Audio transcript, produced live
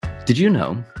Did you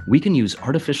know we can use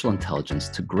artificial intelligence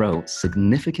to grow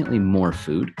significantly more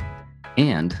food?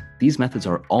 And these methods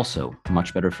are also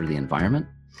much better for the environment.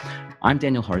 I'm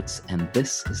Daniel Hartz, and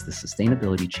this is the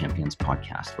Sustainability Champions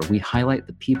podcast, where we highlight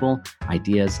the people,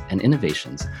 ideas, and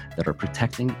innovations that are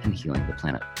protecting and healing the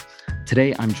planet.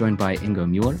 Today, I'm joined by Ingo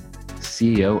Müller,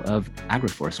 CEO of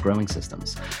AgriForce Growing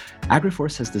Systems.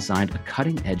 AgriForce has designed a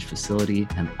cutting-edge facility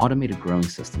and automated growing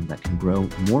system that can grow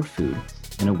more food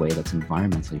in a way that's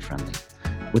environmentally friendly.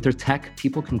 With their tech,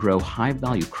 people can grow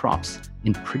high-value crops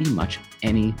in pretty much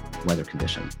any weather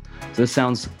condition. So this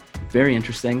sounds very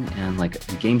interesting and like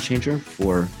a game changer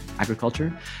for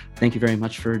agriculture. Thank you very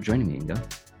much for joining me, Ingo.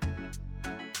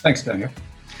 Thanks, Daniel.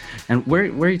 And where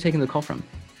are you taking the call from?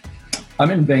 I'm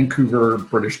in Vancouver,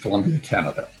 British Columbia,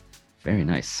 Canada. Very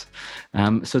nice.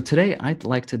 So today I'd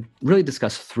like to really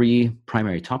discuss three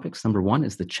primary topics. Number one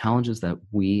is the challenges that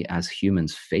we as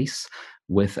humans face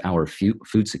with our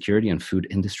food security and food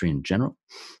industry in general.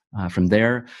 From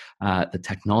there, the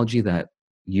technology that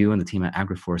you and the team at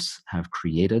AgriForce have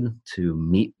created to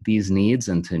meet these needs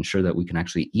and to ensure that we can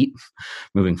actually eat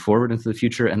moving forward into the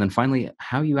future. And then finally,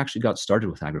 how you actually got started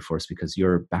with AgriForce, because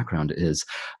your background is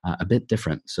a bit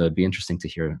different. So it'd be interesting to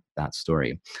hear that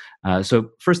story. So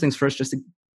first things first, just to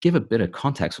give a bit of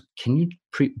context, can you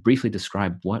briefly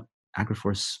describe what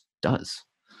AgriForce does?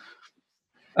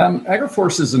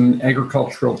 AgriForce is an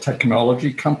agricultural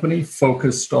technology company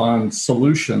focused on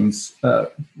solutions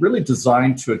really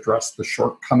designed to address the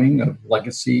shortcoming of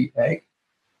legacy ag.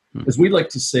 As we like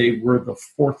to say, we're the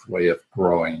fourth way of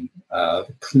growing,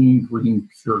 the clean, green,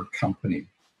 pure company.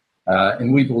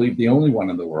 And we believe the only one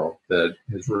in the world that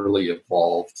has really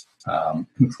evolved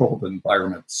controlled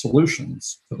environment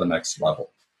solutions to the next level.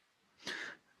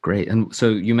 Great. And so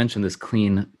you mentioned this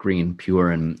clean, green,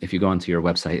 pure, and if you go onto your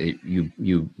website,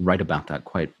 you write about that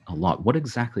quite a lot. What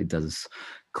exactly does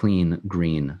clean,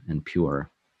 green, and pure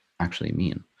actually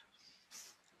mean?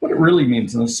 What it really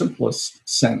means in the simplest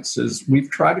sense is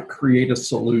we've tried to create a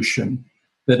solution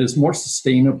that is more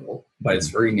sustainable by its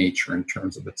very nature in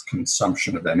terms of its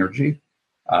consumption of energy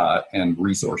and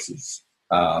resources.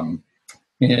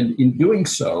 And in doing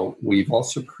so, we've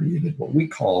also created what we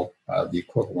call the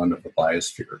equivalent of a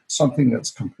biosphere, something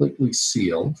that's completely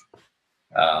sealed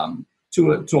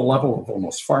to a level of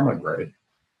almost pharma grade,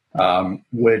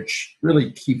 which really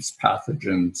keeps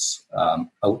pathogens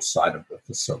outside of the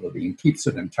facility and keeps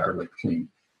it entirely clean.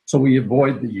 So we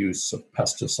avoid the use of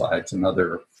pesticides and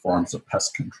other forms of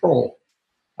pest control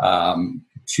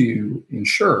to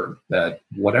ensure that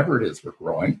whatever it is we're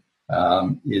growing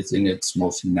is in its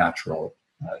most natural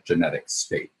genetic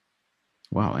state.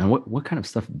 Wow. And what kind of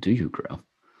stuff do you grow?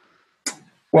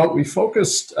 Well, we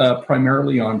focused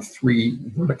primarily on three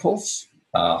verticals: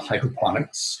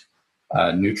 hydroponics,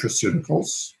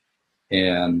 nutraceuticals,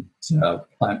 and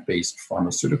plant-based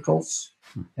pharmaceuticals,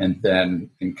 and then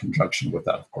in conjunction with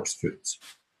that, of course, foods.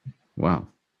 Wow.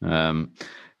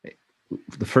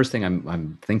 The first thing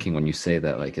I'm thinking when you say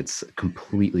that, like, it's a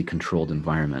completely controlled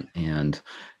environment and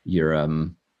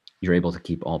you're able to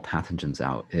keep all pathogens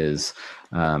out is,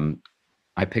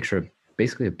 I picture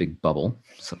basically a big bubble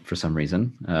for some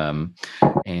reason.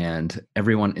 And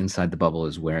everyone inside the bubble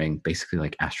is wearing basically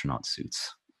like astronaut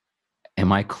suits.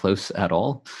 Am I close at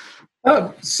all?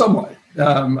 Somewhat.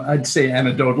 I'd say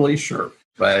anecdotally, sure.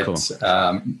 But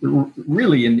cool.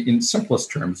 Really, in simplest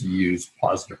terms, you use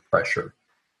positive pressure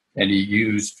and you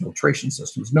use filtration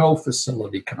systems. No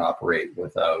facility can operate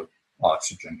without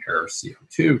oxygen, air,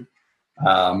 CO2.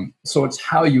 So it's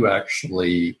how you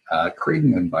actually create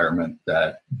an environment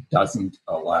that doesn't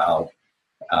allow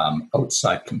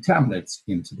outside contaminants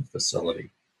into the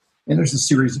facility. And there's a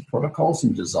series of protocols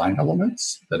and design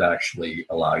elements that actually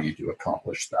allow you to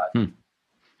accomplish that.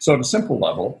 So at a simple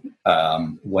level,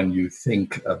 when you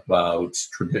think about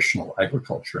traditional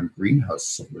agriculture and greenhouse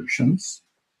solutions,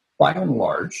 by and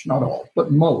large, not all,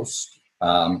 but most,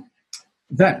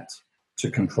 vent to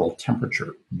control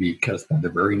temperature, because by their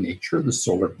very nature, the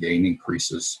solar gain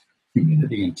increases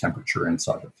humidity and temperature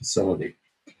inside the facility.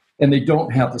 And they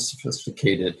don't have the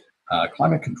sophisticated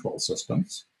climate control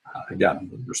systems. Again,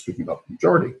 we're speaking about the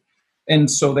majority. And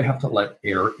so they have to let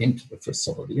air into the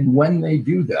facility. And when they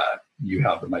do that, you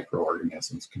have the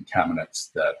microorganisms,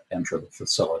 contaminants that enter the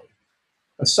facility.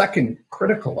 A second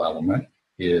critical element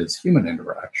is human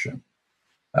interaction.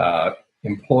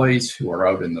 Employees who are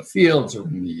out in the fields or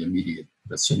in the immediate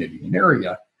vicinity and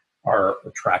area are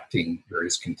attracting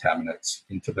various contaminants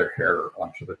into their hair,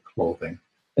 onto their clothing,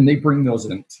 and they bring those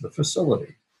into the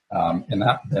facility. And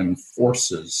that then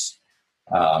forces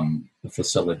the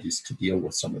facilities to deal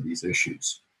with some of these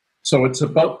issues. So it's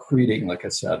about creating, like I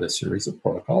said, a series of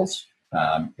protocols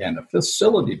and a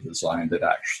facility design that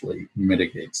actually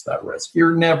mitigates that risk.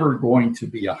 You're never going to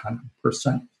be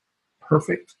 100%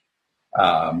 perfect,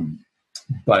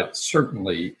 but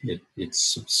certainly it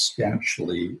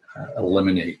substantially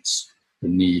eliminates the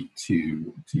need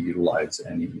to utilize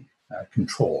any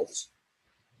controls.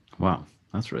 Wow,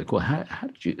 that's really cool. How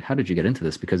did you get into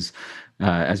this? Because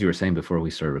as you were saying before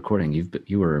we started recording,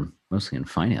 you were mostly in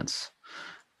finance.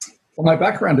 Well, my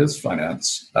background is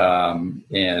finance,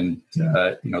 and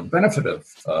the benefit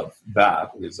of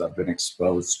that is I've been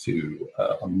exposed to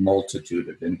a multitude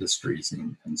of industries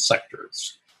and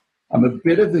sectors. I'm a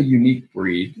bit of a unique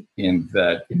breed in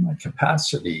that, in my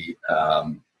capacity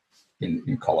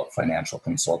in call it financial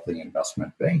consulting,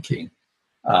 investment banking,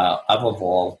 I've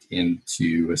evolved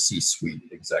into a C-suite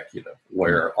executive,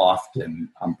 where often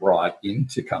I'm brought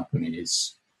into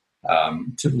companies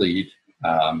to lead,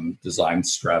 design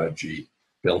strategy,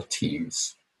 build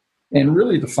teams. And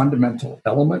really the fundamental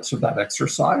elements of that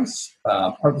exercise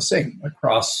are the same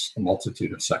across a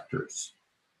multitude of sectors.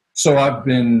 So I've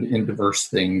been in diverse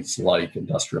things like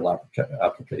industrial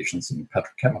applications and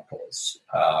petrochemicals,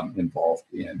 involved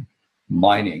in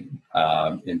mining,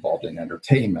 involved in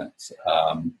entertainment,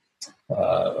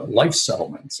 life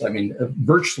settlements. I mean,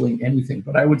 virtually anything.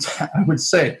 But I would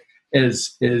say,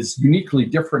 as uniquely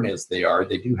different as they are,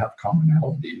 they do have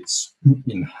commonalities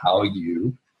in how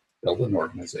you build an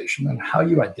organization and how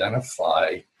you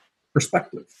identify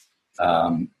perspective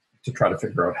to try to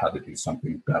figure out how to do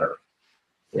something better.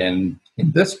 And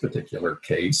in this particular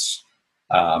case,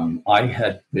 I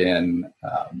had been,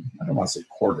 I don't want to say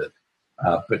courted,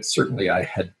 but certainly I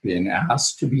had been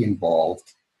asked to be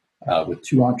involved with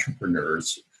two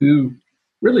entrepreneurs who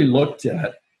really looked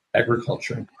at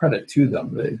agriculture, and credit to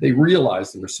them. They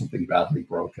realized there was something badly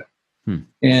broken.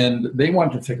 And they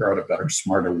wanted to figure out a better,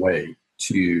 smarter way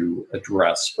to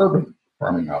address urban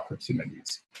farming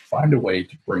opportunities, find a way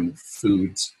to bring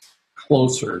foods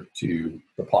closer to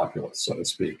the populace, so to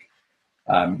speak.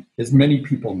 As many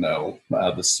people know,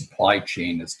 the supply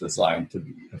chain is designed to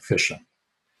be efficient.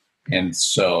 And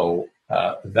so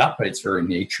that by its very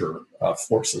nature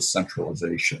forces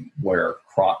centralization, where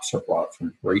crops are brought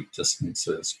from great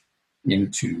distances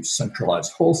into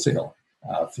centralized wholesale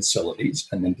facilities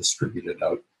and then distributed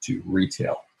out to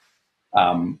retail.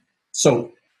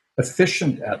 So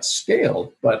efficient at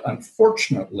scale, but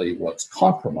unfortunately what's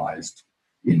compromised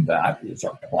in that is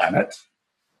our planet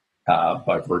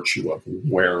by virtue of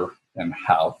where and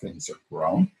how things are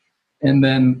grown. And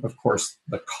then, of course,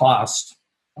 the cost,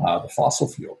 the fossil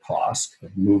fuel cost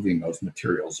of moving those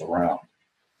materials around.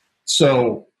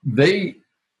 So they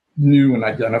knew and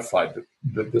identified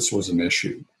that this was an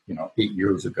issue, 8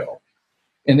 years ago.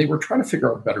 And they were trying to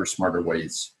figure out better, smarter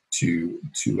ways to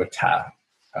attack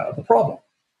the problem.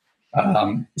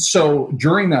 So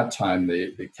during that time,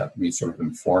 they kept me sort of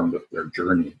informed of their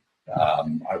journey.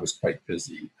 I was quite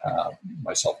busy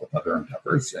myself with other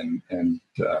endeavors and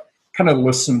kind of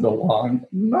listened along,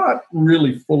 not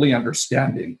really fully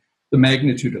understanding the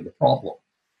magnitude of the problem.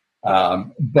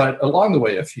 But along the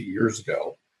way, a few years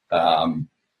ago,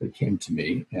 they came to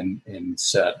me and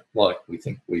said, look, we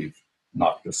think we've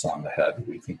knocked this on the head.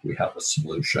 We think we have a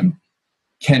solution.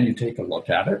 Can you take a look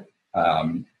at it?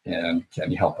 And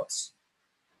can you help us?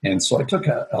 And so I took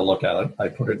a look at it. I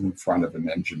put it in front of an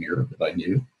engineer that I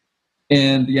knew.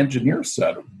 And the engineer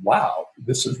said, wow,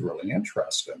 this is really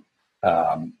interesting.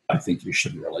 I think you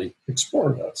should really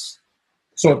explore this.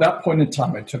 So at that point in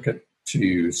time, I took it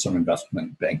to some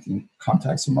investment banking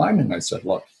contacts of mine. And I said,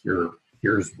 look,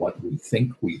 here's what we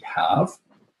think we have.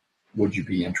 Would you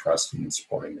be interested in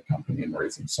supporting the company and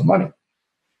raising some money?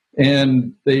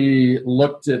 And they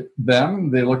looked at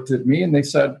them, they looked at me, and they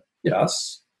said,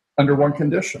 yes, under one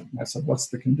condition. I said, what's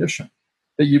the condition?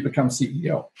 That you become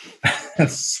CEO.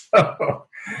 So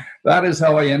that is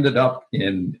how I ended up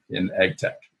in ag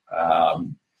tech.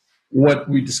 What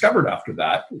we discovered after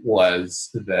that was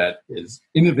that as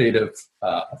innovative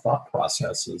thought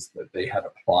processes that they had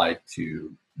applied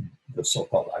to the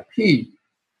so-called IP,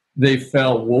 they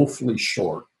fell woefully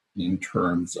short in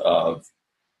terms of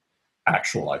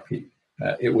actual IP.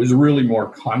 It was really more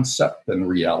concept than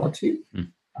reality.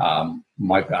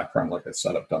 My background, like I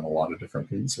said, I've done a lot of different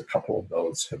things. A couple of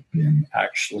those have been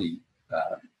actually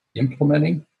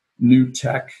implementing new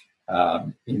tech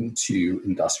into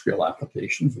industrial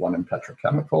applications, one in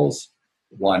petrochemicals,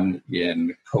 one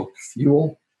in coke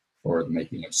fuel for the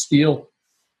making of steel.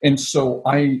 And so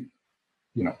I,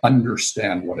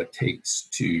 understand what it takes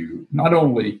to not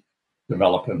only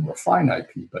develop and refine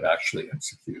IP, but actually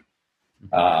execute.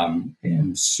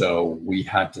 And so we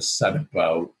had to set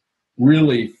about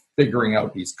really figuring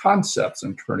out these concepts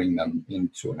and turning them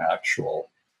into an actual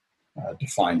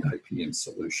defined IP and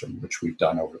solution, which we've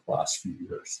done over the last few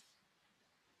years.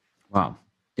 Wow.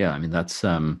 Yeah, I mean, that's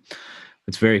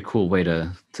it's a very cool way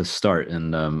to start.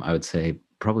 And I would say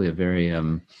probably a very,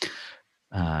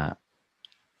 I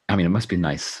mean, it must be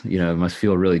nice, it must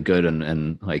feel really good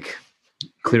and like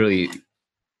clearly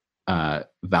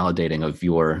validating of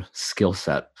your skill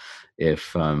set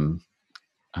if an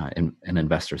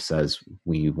investor says,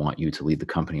 we want you to lead the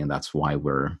company, and that's why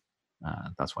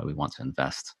we want to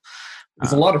invest.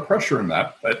 There's a lot of pressure in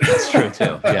that, but that's true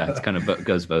too. Yeah, it's kind of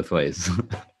goes both ways.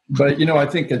 But I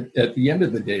think at the end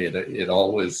of the day, it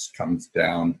always comes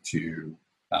down to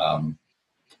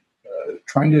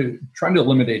trying to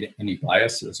eliminate any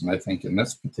biases. And I think in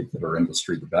this particular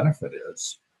industry, the benefit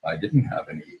is I didn't have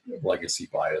any legacy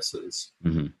biases,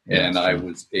 mm-hmm. And I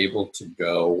was able to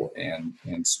go and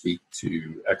speak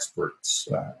to experts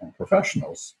and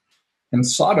professionals, and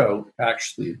sought out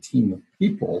actually a team of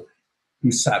people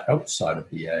who sat outside of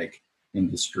the ag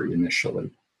industry initially.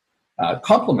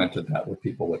 Complemented that with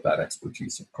people with that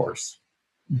expertise, of course,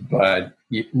 but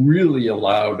it really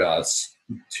allowed us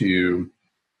to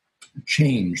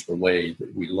change the way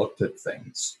that we looked at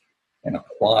things and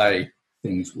apply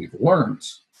things we've learned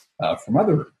from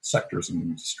other sectors and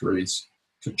industries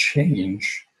to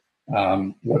change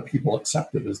what people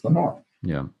accepted as the norm.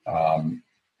 Yeah.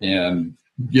 And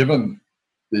given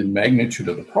the magnitude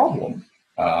of the problem,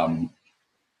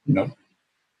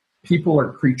 people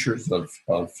are creatures of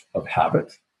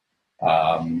habit.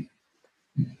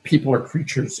 People are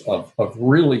creatures of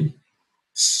really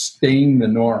staying the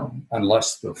norm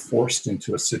unless they're forced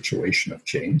into a situation of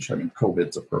change. I mean,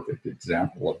 COVID's a perfect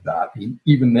example of that.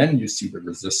 Even then, you see the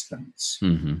resistance.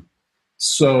 Mm-hmm.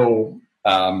 So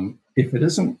if it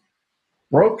isn't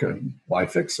broken, why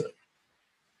fix it?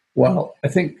 Well, I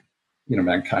think,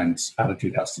 mankind's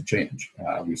attitude has to change.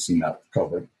 We've seen that with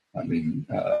COVID. I mean,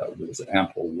 there's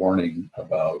ample warning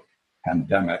about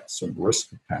pandemics and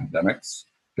risk of pandemics.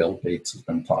 Bill Gates has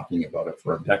been talking about it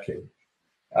for a decade.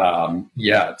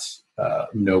 Yet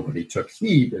nobody took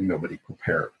heed and nobody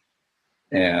prepared.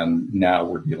 And now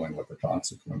we're dealing with the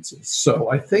consequences. So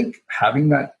I think having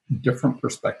that different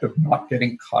perspective, not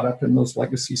getting caught up in those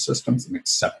legacy systems and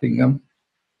accepting them,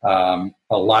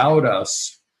 allowed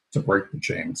us to break the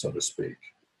chain, so to speak.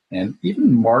 And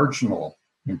even marginal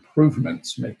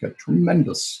improvements make a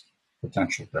tremendous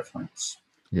potential difference.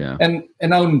 Yeah. And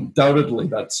undoubtedly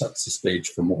that sets the stage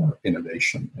for more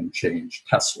innovation and change.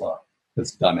 Tesla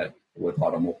has done it with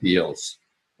automobiles.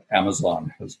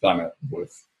 Amazon has done it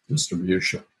with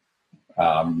distribution.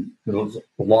 There's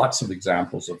lots of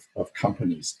examples of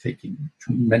companies taking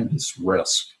tremendous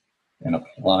risk and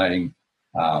applying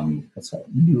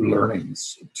new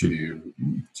learnings to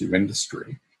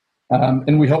industry.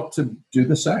 And we hope to do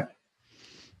the same.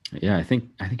 Yeah, I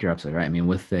think you're absolutely right. I mean,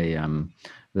 with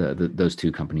those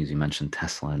two companies you mentioned,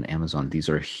 Tesla and Amazon, these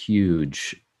are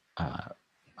huge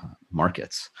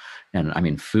markets. And I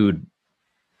mean, food,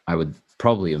 I would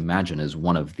probably imagine, is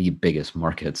one of the biggest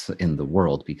markets in the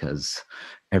world because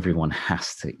everyone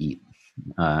has to eat.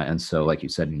 And so, like you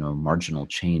said, marginal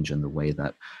change in the way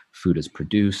that food is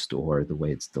produced or the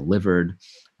way it's delivered,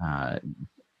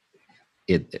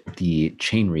 the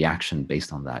chain reaction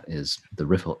based on that is the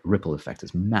ripple effect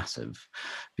is massive,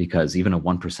 because even a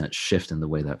 1% shift in the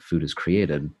way that food is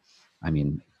created, I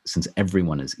mean, since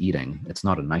everyone is eating, it's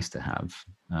not a nice to have.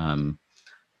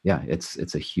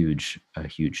 It's a huge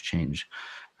change.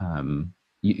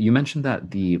 You mentioned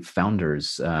that the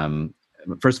founders,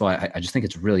 first of all, I just think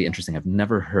it's really interesting. I've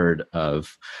never heard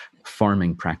of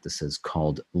farming practices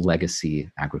called legacy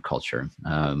agriculture.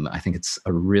 I think it's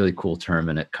a really cool term,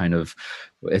 and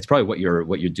it's probably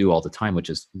what you do all the time,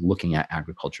 which is looking at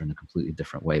agriculture in a completely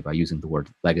different way. By using the word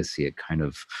legacy, it kind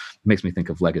of makes me think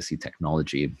of legacy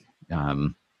technology,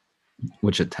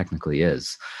 which it technically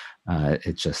is.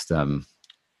 It just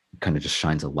kind of just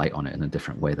shines a light on it in a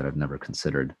different way that I've never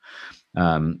considered.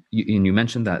 You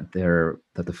mentioned that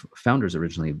the founders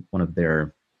originally, one of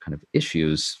their kind of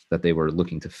issues that they were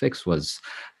looking to fix was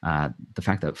the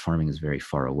fact that farming is very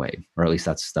far away, or at least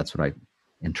that's what I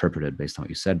interpreted based on what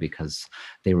you said, because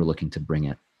they were looking to bring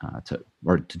it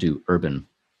to do urban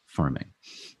farming.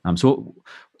 So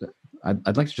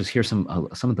I'd like to just hear some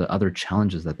of the other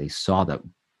challenges that they saw that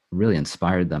really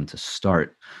inspired them to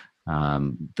start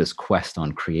this quest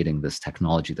on creating this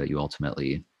technology that you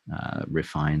ultimately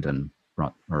refined and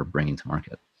bringing to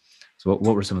market. So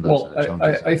what were some of those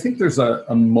challenges? I think there's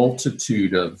a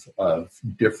multitude of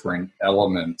different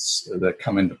elements that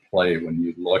come into play when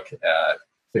you look at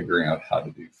figuring out how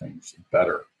to do things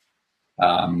better.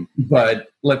 But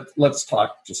let's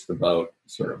talk just about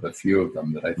sort of a few of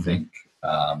them that I think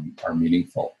are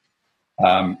meaningful.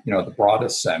 The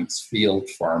broadest sense, field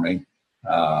farming,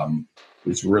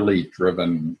 is really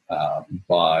driven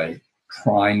by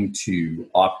trying to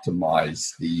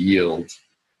optimize the yield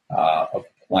of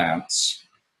plants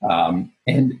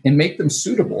and make them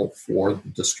suitable for the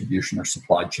distribution or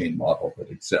supply chain model that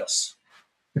exists.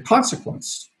 The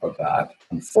consequence of that,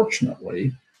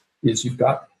 unfortunately, is you've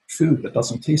got food that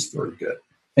doesn't taste very good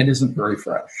and isn't very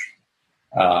fresh.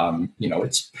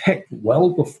 It's picked well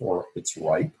before it's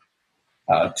ripe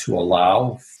to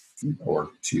allow or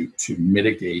to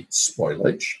mitigate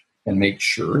spoilage and make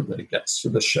sure that it gets to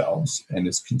the shelves and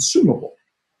is consumable.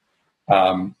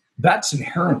 That's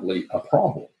inherently a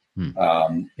problem.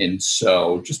 And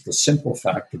so just the simple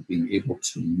fact of being able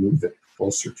to move it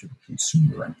closer to the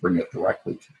consumer and bring it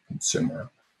directly to the consumer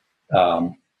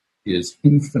is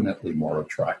infinitely more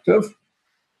attractive,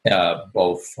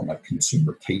 both from a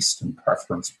consumer taste and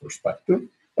preference perspective,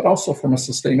 but also from a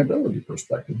sustainability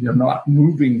perspective. You're not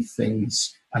moving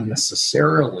things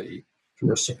unnecessarily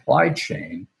through a supply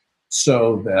chain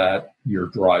so that you're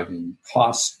driving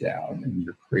costs down and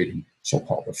you're creating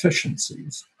so-called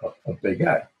efficiencies of Big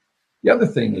Ag. The other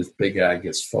thing is Big Ag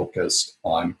is focused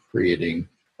on creating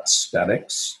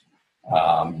aesthetics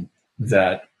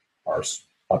that are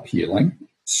appealing.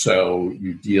 So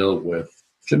you deal with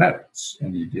genetics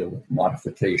and you deal with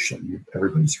modification.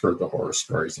 Everybody's heard the horror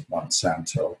stories of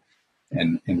Monsanto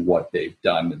and what they've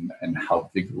done and how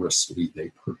vigorously they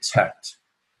protect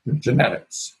the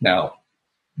genetics. Now,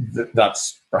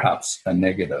 that's perhaps a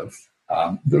negative.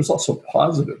 There's also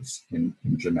positives in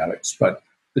genetics, but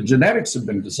the genetics have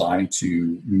been designed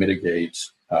to mitigate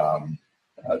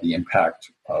the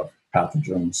impact of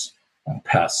pathogens,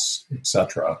 pests,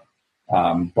 etc.,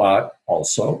 but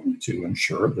also to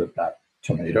ensure that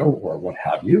tomato or what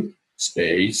have you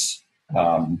stays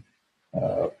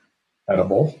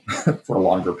edible for a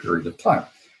longer period of time.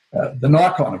 The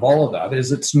knock-on of all of that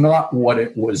is it's not what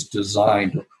it was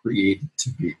designed or created to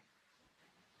be.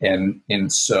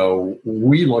 And so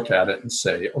we look at it and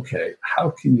say, okay, how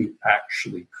can you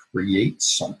actually create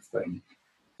something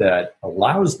that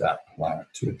allows that plant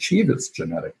to achieve its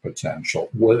genetic potential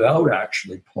without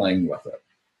actually playing with it,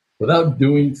 without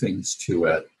doing things to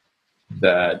it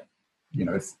that,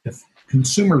 if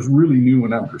consumers really knew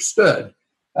and understood,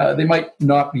 they might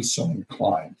not be so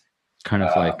inclined. Kind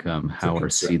of like how are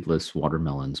seedless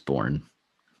watermelons born?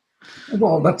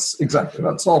 Well, that's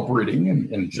all breeding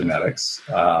and genetics.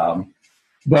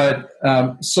 But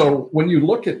so when you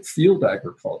look at field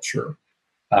agriculture,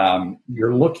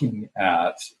 you're looking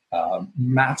at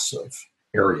massive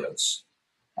areas.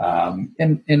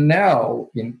 And now,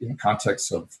 in the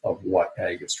context of what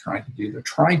ag is trying to do, they're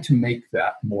trying to make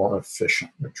that more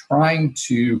efficient. They're trying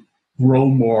to grow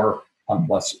more on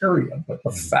less area. But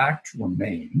the fact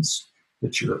remains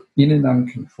that you're in an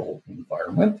uncontrolled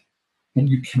environment, and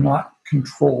you cannot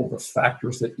control the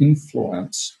factors that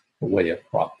influence the way a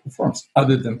crop performs,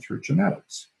 other than through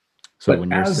genetics. So but when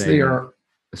you're saying,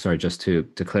 sorry, just to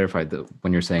clarify,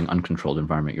 when you're saying uncontrolled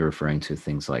environment, you're referring to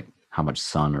things like how much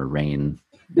sun or rain.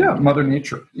 Yeah, Mother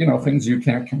Nature, things you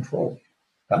can't control.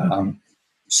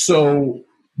 So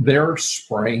they're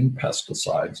spraying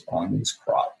pesticides on these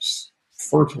crops,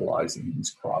 fertilizing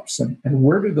these crops. And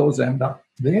where do those end up?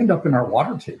 They end up in our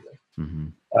water table. Mm-hmm.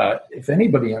 If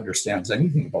anybody understands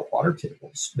anything about water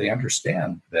tables, they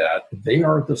understand that they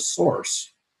are the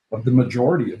source of the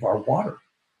majority of our water.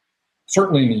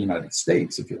 Certainly in the United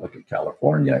States, if you look at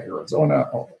California, Arizona,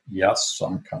 yes,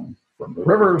 some come from the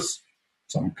rivers,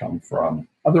 some come from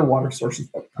other water sources,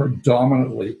 but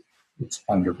predominantly it's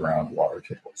underground water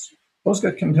tables. Those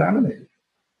get contaminated.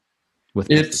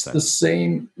 It's the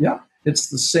same, it's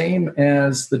the same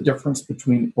as the difference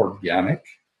between organic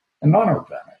and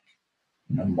non-organic.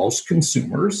 Most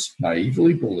consumers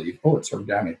naively believe, it's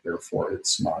organic, therefore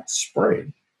it's not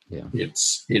sprayed. Yeah.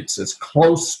 It's as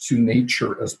close to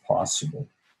nature as possible.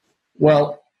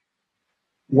 Well,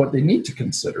 what they need to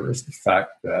consider is the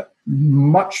fact that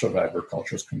much of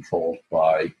agriculture is controlled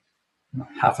by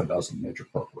half a dozen major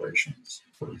corporations,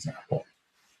 for example.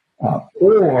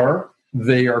 Or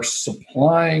they are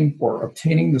supplying or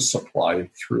obtaining the supply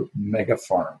through mega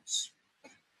farms.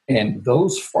 And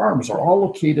those farms are all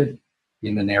located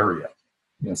in an area,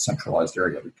 in a centralized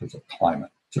area because of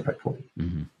climate, typically,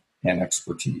 and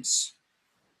expertise.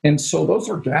 And so those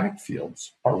organic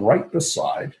fields are right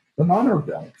beside the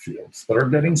non-organic fields that are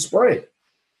getting sprayed.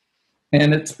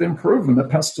 And it's been proven that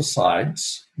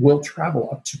pesticides will travel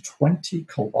up to 20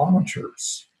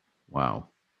 kilometers. Wow.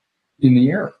 In the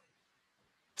air.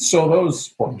 So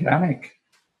those organic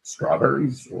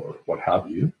strawberries or what have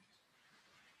you,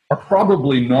 are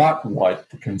probably not what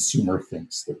the consumer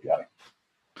thinks they're getting.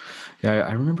 Yeah,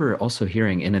 I remember also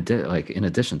hearing in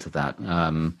addition to that,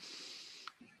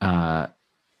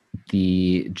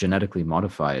 the genetically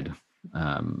modified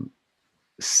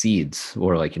seeds,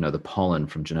 or the pollen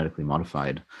from genetically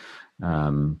modified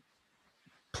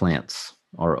plants,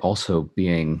 are also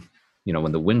being,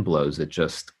 when the wind blows, it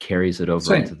just carries it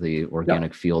over into the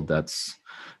organic field that's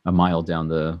a mile down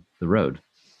the road.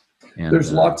 And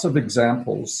there's lots of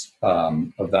examples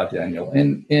of that, Daniel,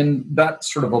 and that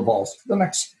sort of evolves to the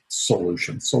next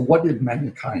solution. So what did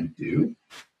mankind do?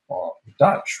 Well, the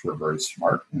Dutch were very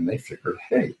smart, and they figured,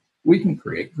 hey, we can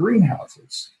create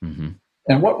greenhouses. Mm-hmm.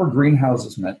 And what were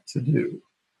greenhouses meant to do?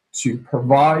 To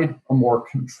provide a more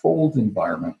controlled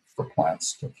environment for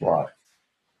plants to thrive.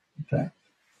 Okay,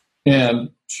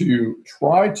 and to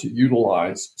try to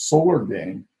utilize solar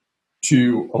gain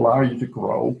to allow you to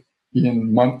grow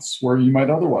in months where you might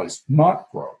otherwise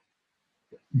not grow.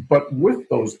 But with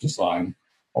those designs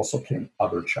also came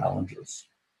other challenges.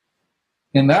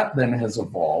 And that then has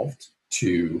evolved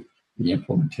to the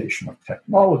implementation of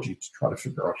technology to try to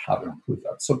figure out how to improve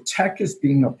that. So tech is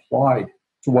being applied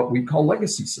to what we call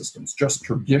legacy systems, just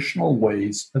traditional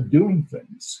ways of doing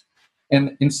things.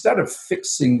 And instead of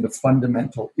fixing the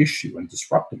fundamental issue and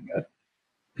disrupting it,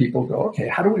 people go, okay,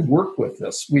 how do we work with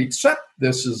this? We accept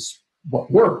this is what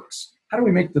works. How do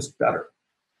we make this better?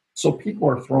 So people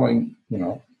are throwing,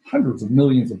 hundreds of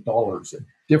millions of dollars at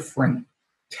different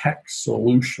tech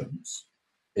solutions,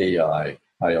 AI,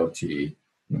 IoT,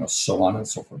 so on and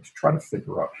so forth, to try to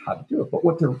figure out how to do it. But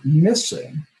what they're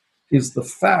missing is the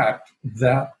fact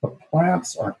that the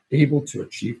plants aren't able to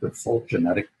achieve their full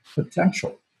genetic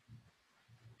potential.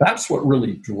 That's what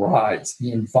really drives.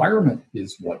 The environment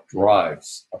is what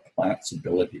drives a plant's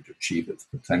ability to achieve its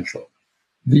potential.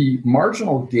 The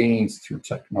marginal gains through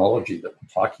technology that we're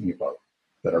talking about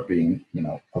that are being,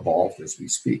 evolved as we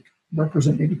speak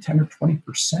represent maybe 10 or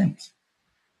 20%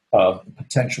 of the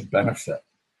potential benefit.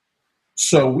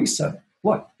 So we said,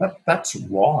 look, that's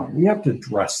wrong. We have to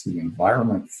address the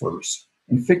environment first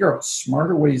and figure out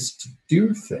smarter ways to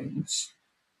do things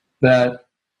that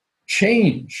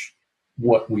change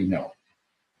what we know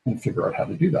and figure out how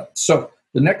to do that. So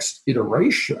the next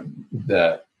iteration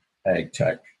that ag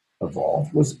tech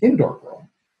evolved was indoor growing.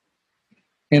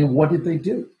 And what did they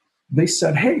do? They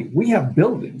said, hey, we have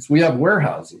buildings, we have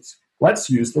warehouses. Let's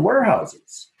use the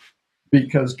warehouses.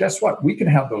 Because guess what? We can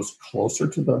have those closer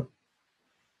to the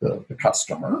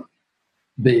customer.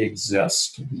 They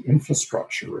exist. The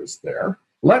infrastructure is there.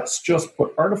 Let's just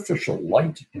put artificial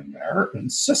light in there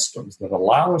and systems that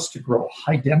allow us to grow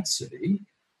high density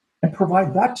and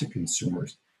provide that to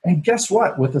consumers. And guess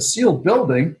what? With a sealed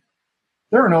building,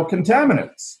 there are no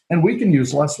contaminants, and we can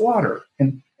use less water.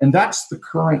 And that's the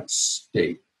current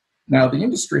state. Now, the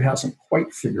industry hasn't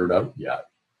quite figured out yet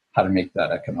how to make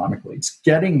that economically. It's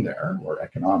getting there, or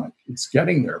economic. It's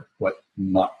getting there, but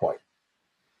not quite.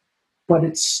 But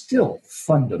it's still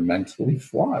fundamentally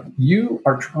flawed. You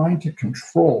are trying to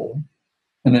control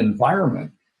an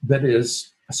environment that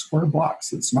is a square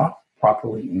box. It's not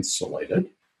properly insulated.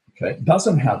 Okay, it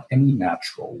doesn't have any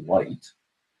natural light,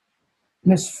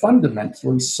 and it's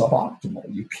fundamentally suboptimal.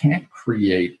 You can't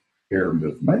create air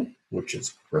movement, which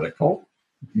is critical.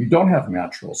 You don't have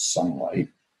natural sunlight.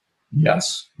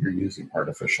 Yes, you're using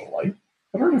artificial light,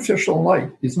 but artificial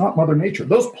light is not Mother Nature.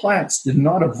 Those plants did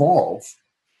not evolve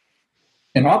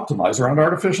and optimize around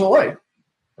artificial light,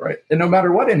 right? And no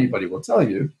matter what anybody will tell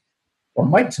you, or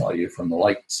might tell you from the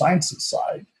light sciences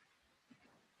side,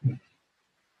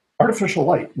 artificial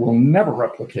light will never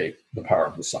replicate the power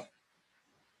of the sun.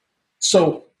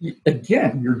 So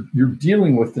again, you're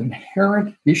dealing with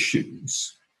inherent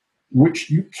issues which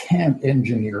you can't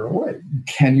engineer away.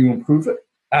 Can you improve it?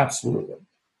 Absolutely.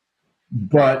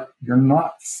 But you're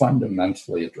not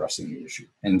fundamentally addressing the issue.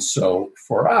 And so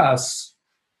for us,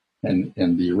 and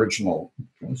the original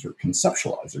sort of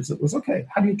conceptualizers, it was, okay,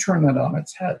 how do you turn that on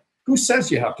its head? Who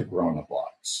says you have to grow in a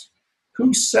box?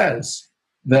 Who says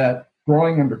that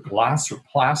growing under glass or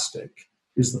plastic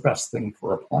is the best thing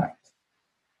for a plant?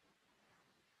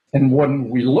 And when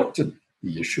we looked at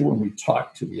the issue, when we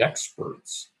talked to the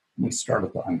experts, and we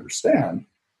started to understand,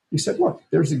 we said, look,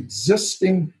 there's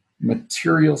existing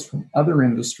materials from other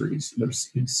industries,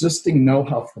 there's existing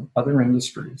know-how from other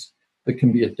industries that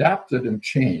can be adapted and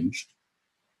changed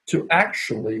to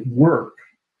actually work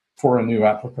for a new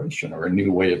application or a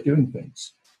new way of doing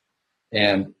things.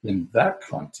 And in that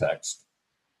context,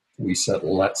 we said,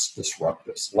 let's disrupt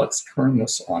this. Let's turn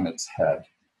this on its head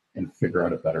and figure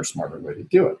out a better, smarter way to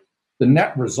do it. The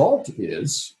net result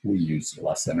is we use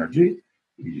less energy,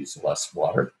 We use less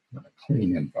water in a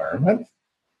clean environment.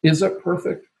 Is it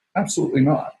perfect? Absolutely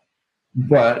not.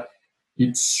 But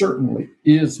it certainly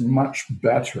is much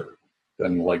better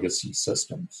than legacy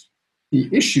systems. The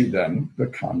issue then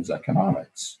becomes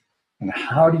economics. And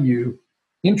how do you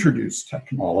introduce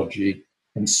technology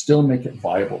and still make it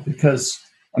viable? Because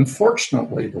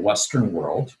unfortunately, the Western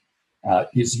world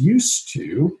is used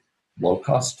to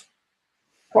low-cost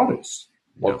produce,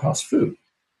 low-cost food.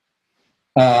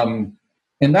 And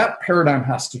that paradigm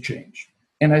has to change.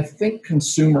 And I think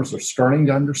consumers are starting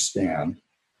to understand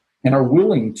and are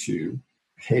willing to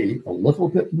pay a little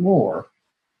bit more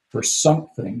for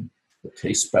something that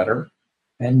tastes better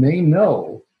and they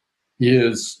know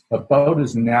is about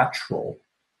as natural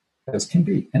as can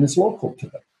be and is local to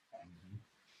them.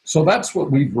 So that's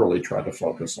what we've really tried to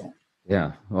focus on.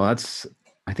 Yeah, well,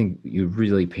 I think you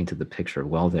really painted the picture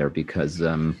well there because,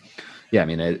 yeah, I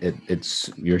mean, it's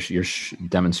you're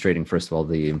demonstrating, first of all,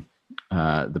 the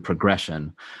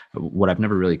progression. What I've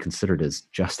never really considered is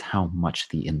just how much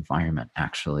the environment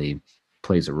actually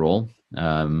plays a role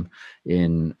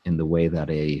in the way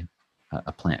that a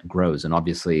plant grows. And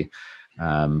obviously,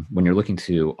 when you're looking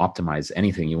to optimize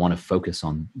anything, you want to focus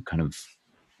on kind of,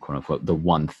 quote unquote, the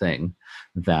one thing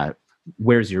that,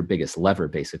 where's your biggest lever,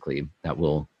 basically, that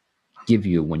will give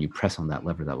you, when you press on that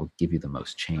lever, that will give you the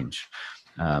most change.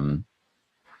 An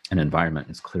environment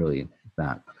is clearly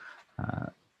that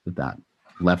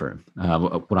lever.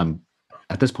 What I'm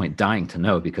at this point dying to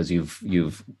know, because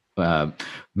you've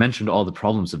mentioned all the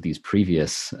problems of these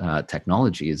previous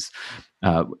technologies.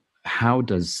 How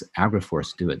does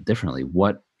Agroforce do it differently?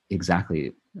 What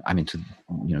exactly? I mean, to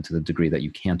the degree that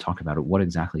you can talk about it, what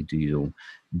exactly do you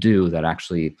do that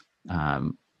actually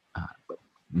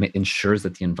ensures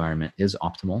that the environment is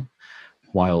optimal,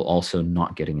 while also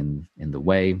not getting in the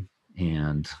way?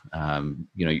 And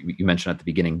you mentioned at the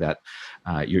beginning that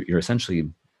you're essentially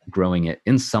growing it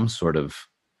in some sort of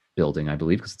building, I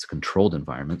believe, because it's a controlled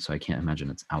environment. So I can't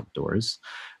imagine it's outdoors.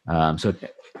 So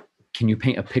can you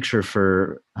paint a picture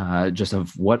for just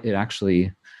of what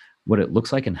it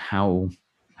looks like and how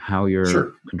you're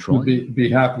Sure. controlling? Be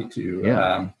happy to.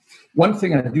 Yeah. One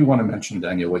thing I do want to mention,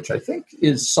 Daniel, which I think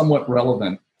is somewhat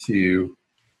relevant to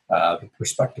the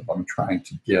perspective I'm trying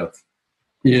to give,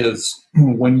 is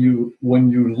when you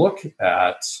look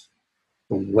at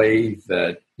the way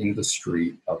that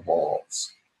industry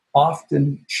evolves,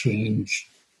 often change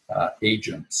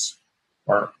agents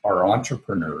are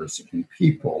entrepreneurs and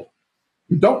people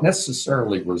who don't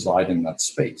necessarily reside in that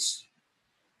space.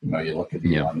 You look at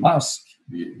Elon Musk,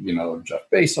 Jeff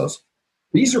Bezos.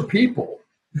 These are people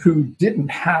who didn't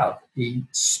have a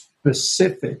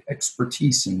specific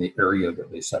expertise in the area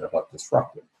that they set about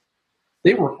disrupting.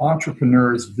 They were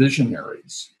entrepreneurs,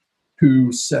 visionaries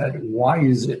who said, why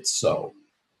is it so?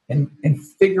 And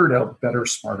figured out better,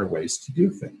 smarter ways to do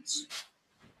things.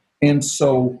 And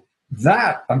so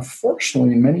that,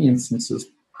 unfortunately, in many instances,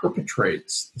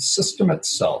 perpetrates the system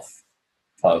itself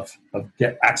of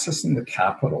accessing the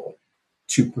capital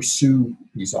to pursue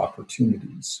these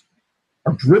opportunities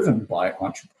are driven by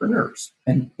entrepreneurs.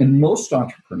 And most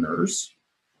entrepreneurs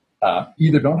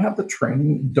either don't have the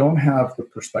training, don't have the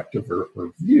perspective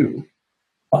or view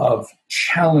of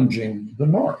challenging the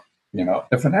norm.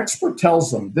 If an expert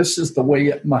tells them this is the way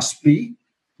it must be,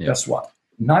 guess what?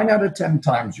 9 out of 10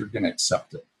 times you're going to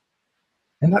accept it.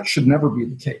 And that should never be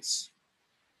the case.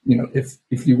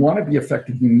 If you want to be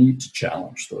effective, you need to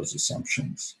challenge those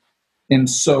assumptions. And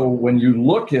so when you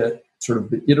look at sort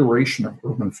of the iteration of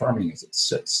urban farming as it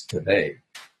sits today,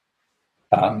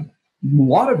 a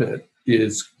lot of it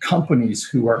is companies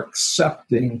who are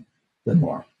accepting the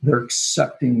norm. They're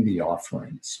accepting the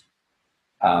offerings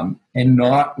and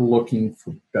not looking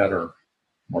for better,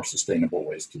 more sustainable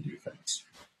ways to do things.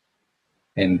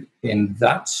 And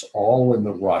that's all in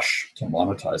the rush to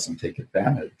monetize and take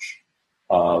advantage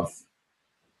of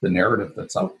the narrative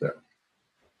that's out there.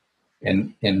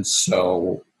 And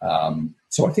so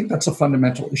I think that's a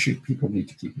fundamental issue people need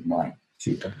to keep in mind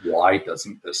too. Why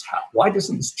doesn't this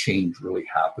change really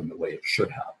happen the way it should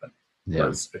happen,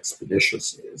 as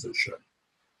expeditiously as it should?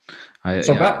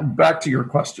 Back to your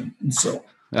question. So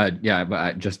but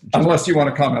I just unless you want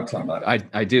to comment on that,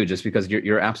 I do, just because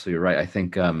you're absolutely right. I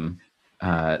think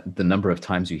the number of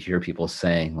times you hear people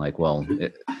saying like, well,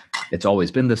 it's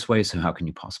always been this way, so how can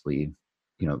you possibly,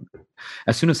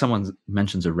 as soon as someone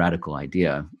mentions a radical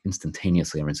idea,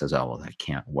 instantaneously everyone says, oh, well, that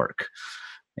can't work.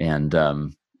 And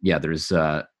there's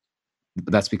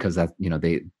that's because that,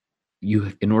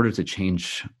 in order to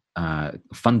change,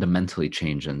 fundamentally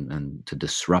change and to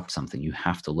disrupt something, you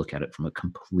have to look at it from a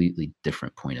completely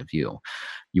different point of view.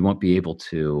 You won't be able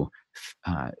to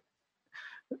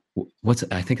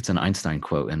I think it's an Einstein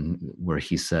quote, and where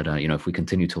he said, if we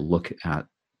continue to look at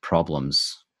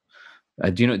problems,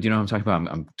 do you know what I'm talking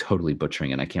about? I'm totally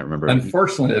butchering it. I can't remember.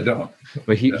 Unfortunately, I don't.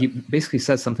 But he basically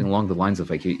says something along the lines of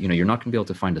like, you're not going to be able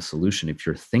to find a solution if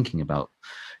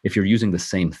you're using the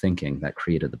same thinking that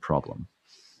created the problem.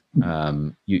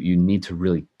 You need to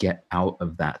really get out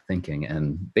of that thinking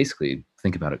and basically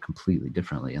think about it completely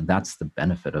differently. And that's the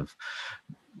benefit of,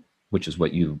 which is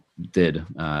what you did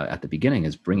at the beginning,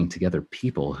 is bringing together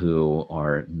people who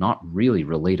are not really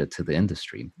related to the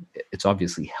industry. It's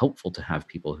obviously helpful to have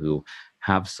people who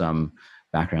have some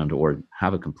background or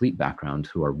have a complete background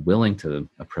who are willing to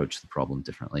approach the problem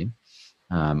differently.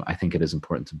 I think it is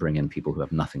important to bring in people who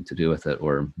have nothing to do with it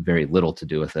or very little to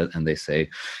do with it. And they say,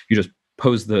 you just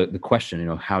pose the question,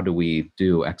 how do we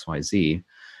do X, Y, Z?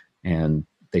 And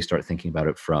they start thinking about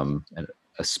it from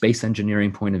a space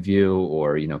engineering point of view,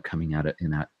 or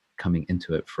coming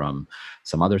into it from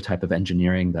some other type of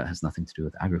engineering that has nothing to do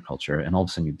with agriculture, and all of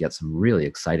a sudden you get some really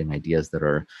exciting ideas that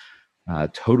are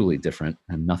totally different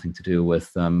and nothing to do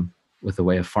with the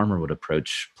way a farmer would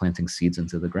approach planting seeds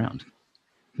into the ground.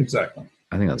 Exactly.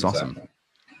 I think that's awesome.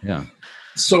 Yeah.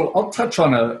 So I'll touch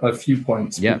on a few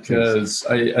points because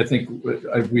I think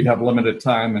we have limited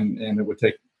time and it would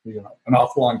take an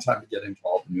awful long time to get into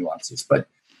all the nuances. But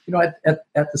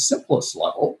at the simplest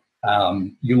level,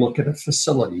 you look at a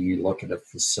facility, you look at a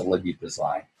facility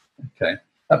design. Okay,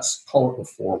 that's call it the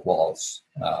four walls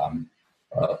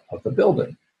of the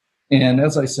building. And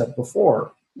as I said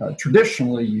before,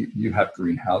 traditionally you have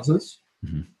greenhouses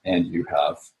and you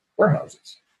have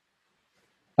warehouses.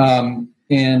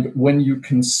 And when you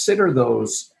consider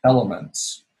those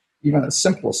elements, even at the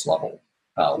simplest level,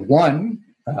 one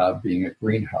being a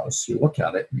greenhouse, you look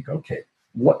at it and you go, okay,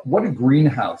 what are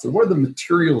greenhouses? What are the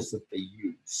materials that they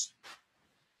use?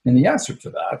 And the answer to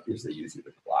that is they use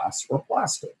either glass or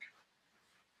plastic.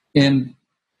 And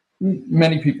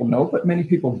many people know, but many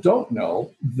people don't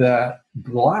know that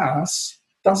glass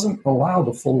doesn't allow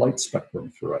the full light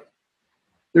spectrum through it.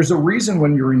 There's a reason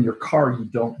when you're in your car, you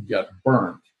don't get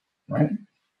burned, right?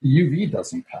 The UV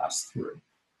doesn't pass through.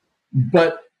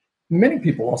 But many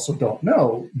people also don't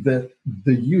know that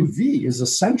the UV is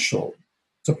essential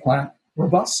to plant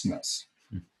robustness.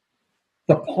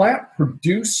 The plant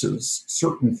produces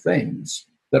certain things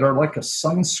that are like a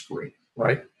sunscreen,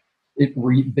 right?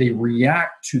 They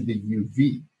react to the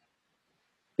UV.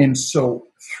 And so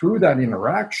through that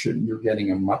interaction, you're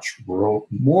getting a much more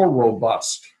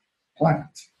robust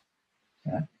plant.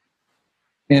 Okay?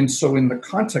 And so in the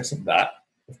context of that,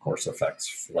 of course, affects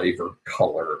flavor,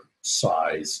 color,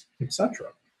 size, etc.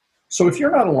 So if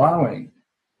you're not allowing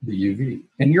the UV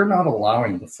and you're not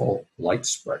allowing the full light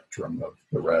spectrum of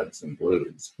the reds and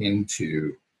blues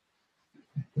into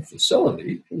the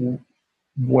facility,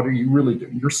 what are you really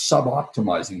doing? You're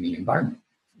sub-optimizing the environment.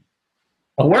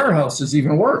 A warehouse is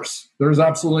even worse. There's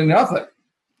absolutely nothing.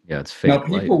 Yeah, it's fake. Now,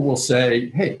 people will say,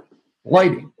 hey,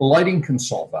 lighting can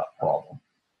solve that problem.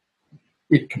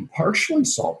 It can partially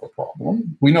solve the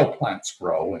problem. We know plants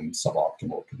grow in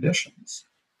suboptimal conditions,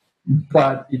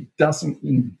 but it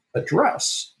doesn't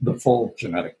address the full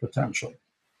genetic potential.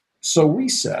 So we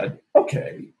said,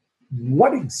 okay,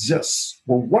 what exists?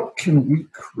 Well, what can we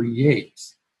create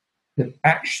that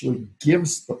actually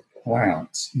gives the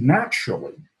plants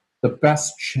naturally the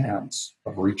best chance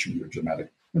of reaching your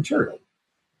genetic material?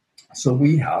 So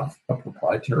we have a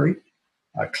proprietary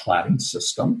cladding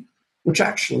system, which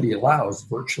actually allows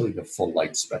virtually the full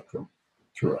light spectrum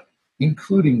through it,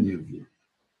 including UV.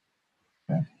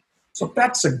 Okay? So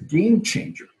that's a game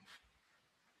changer.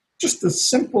 Just a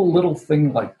simple little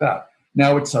thing like that.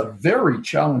 Now, it's a very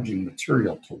challenging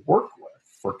material to work with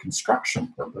for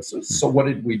construction purposes. So what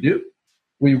did we do?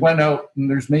 We went out, and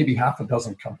there's maybe half a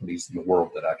dozen companies in the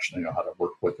world that actually know how to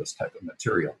work with this type of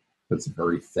material. It's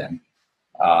very thin.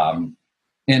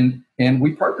 And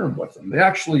we partnered with them. They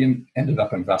actually ended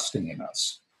up investing in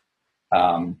us.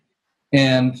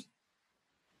 And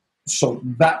so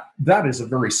that is a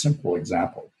very simple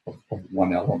example of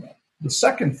one element. The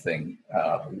second thing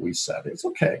we said is,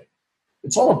 okay,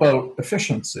 it's all about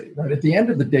efficiency, right? At the end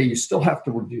of the day, you still have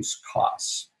to reduce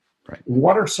costs. Right.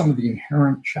 What are some of the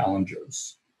inherent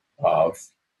challenges of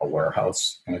a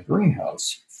warehouse and a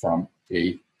greenhouse from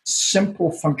a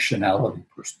simple functionality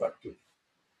perspective?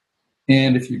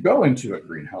 And if you go into a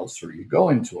greenhouse or you go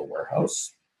into a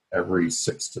warehouse, every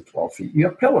 6 to 12 feet, you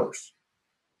have pillars,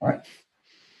 right?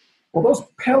 Well, those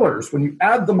pillars, when you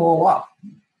add them all up,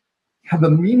 have a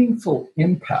meaningful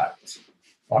impact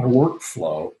on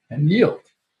workflow and yield.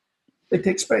 They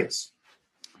take space.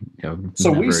 Yeah,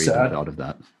 so we said, out of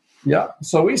that. Yeah.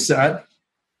 So we said,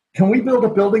 Can we build a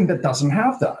building that doesn't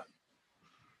have that?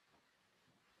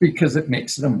 Because it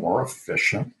makes it a more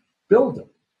efficient building.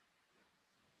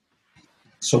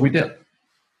 So we did.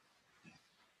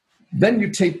 Then you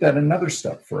take that another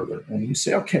step further and you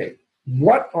say, okay,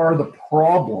 what are the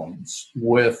problems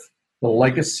with the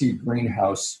legacy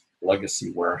greenhouse,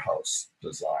 legacy warehouse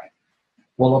design?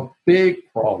 Well, a big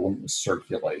problem is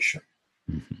circulation.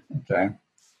 Okay.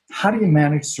 How do you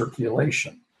manage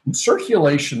circulation? And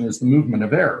circulation is the movement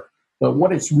of air, but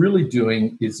what it's really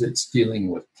doing is it's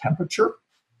dealing with temperature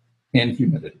and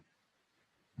humidity.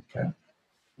 Okay.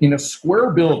 In a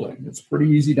square building, it's pretty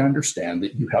easy to understand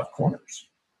that you have corners.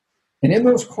 And in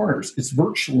those corners, it's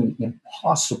virtually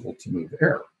impossible to move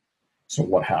air. So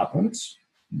what happens?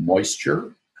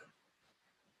 Moisture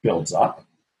builds up.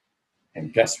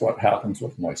 And guess what happens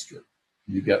with moisture?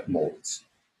 You get molds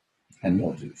and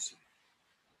mildews.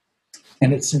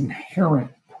 And it's an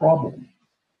inherent problem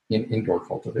in indoor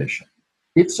cultivation.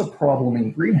 It's a problem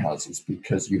in greenhouses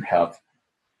because you have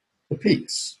the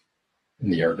peaks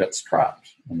and the air gets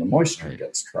trapped and the moisture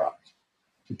gets trapped.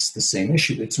 It's the same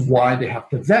issue. It's why they have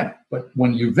to vent. But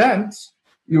when you vent,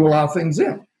 you allow things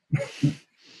in.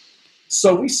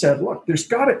 So we said, look,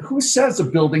 who says a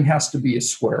building has to be a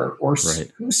square, or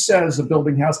who says a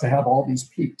building has to have all these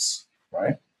peaks,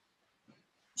 right?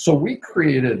 So we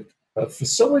created a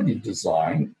facility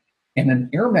design and an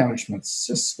air management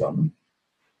system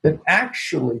that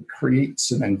actually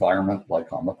creates an environment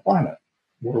like on the planet,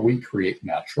 where we create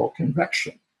natural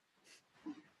convection.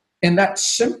 And that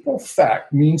simple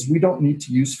fact means we don't need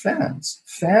to use fans.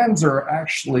 Fans are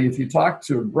actually, if you talk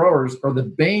to growers, are the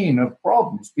bane of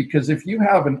problems, because if you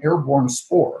have an airborne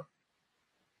spore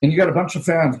and you got a bunch of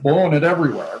fans blowing it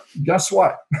everywhere, guess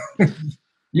what?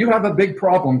 You have a big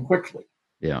problem quickly.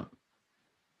 Yeah.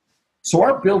 So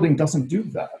our building doesn't do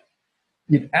that.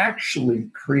 It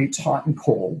actually creates hot and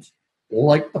cold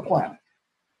like the planet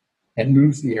and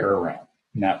moves the air around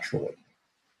naturally.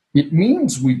 It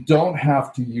means we don't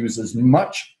have to use as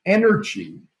much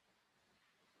energy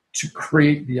to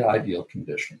create the ideal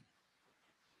condition.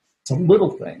 It's a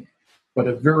little thing, but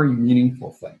a very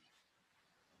meaningful thing.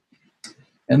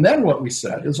 And then what we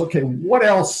said is, okay, what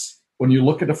else, when you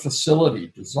look at a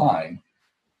facility design,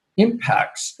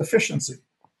 impacts efficiency,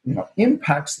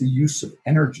 impacts the use of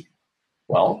energy?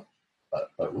 Well,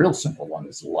 a real simple one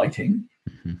is lighting,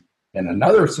 and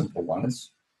another simple one is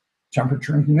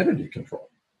temperature and humidity control.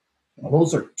 Now,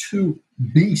 those are two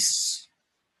beasts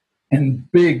and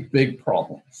big, big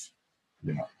problems,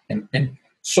 And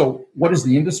so what has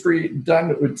the industry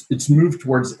done? It's moved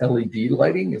towards LED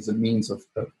lighting as a means of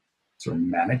sort of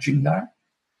managing that.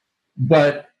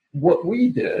 But what we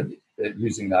did,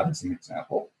 using that as an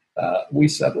example, we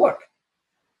said, look,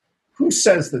 who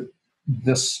says that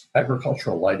this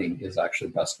agricultural lighting is actually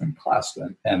best in class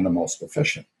and the most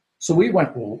efficient? So we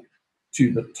went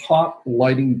to the top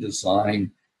lighting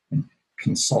design and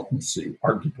consultancy,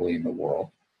 arguably in the world,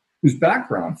 whose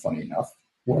background, funny enough,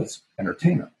 was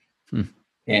entertainment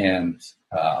and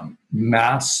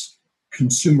mass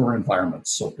consumer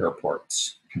environments, so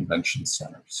airports, convention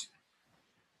centers.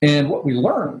 And what we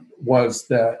learned was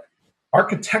that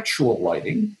architectural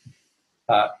lighting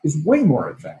is way more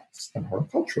advanced than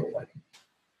horticultural lighting.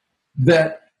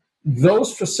 That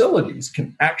those facilities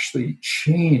can actually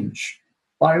change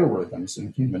biorhythms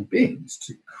in human beings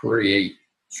to create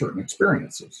certain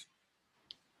experiences.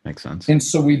 Makes sense. And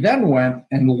so we then went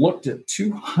and looked at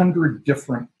 200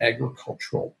 different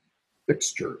agricultural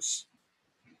fixtures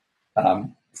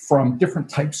from different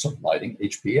types of lighting,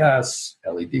 HPS,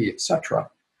 LED, etc.,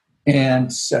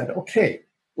 and said, okay,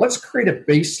 let's create a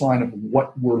baseline of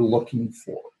what we're looking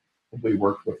for. We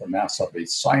worked with a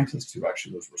NASA-based scientist who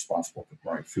actually was responsible for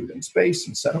growing food in space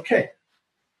and said, okay,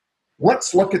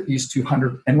 let's look at these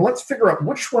 200 and let's figure out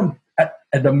which one at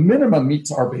a minimum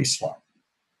meets our baseline.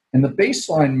 And the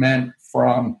baseline meant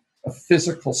from a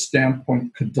physical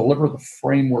standpoint could deliver the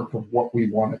framework of what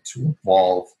we wanted to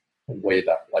evolve the way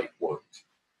that light worked.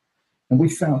 And we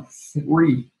found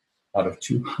 3 out of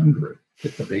 200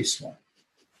 hit the baseline.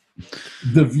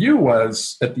 The view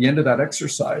was, at the end of that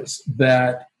exercise,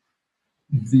 that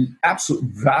the absolute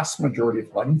vast majority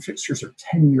of lighting fixtures are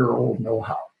 10-year-old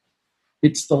know-how.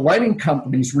 It's the lighting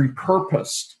companies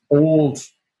repurposed old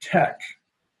tech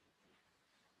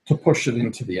to push it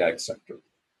into the ag sector.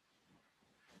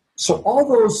 So all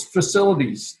those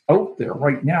facilities out there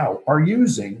right now are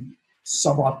using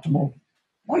suboptimal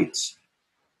lights.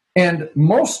 And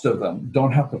most of them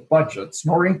don't have the budgets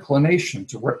nor inclination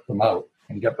to rip them out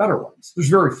and get better ones. There's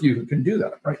very few who can do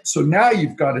that, right? So now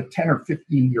you've got a 10 or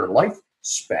 15-year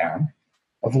lifespan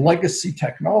of legacy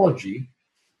technology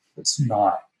that's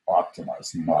not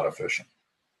optimized, not efficient.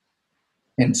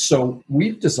 And so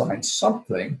we've designed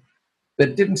something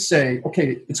that didn't say,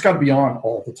 okay, it's got to be on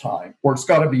all the time, or it's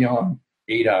got to be on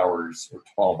 8 hours or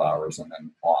 12 hours and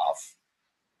then off.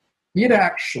 It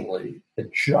actually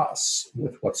adjusts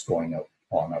with what's going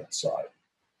on outside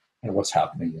and what's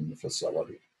happening in the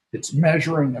facility. It's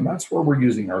measuring, and that's where we're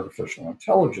using artificial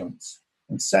intelligence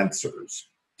and sensors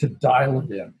to dial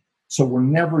it in. So we're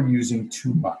never using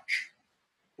too much.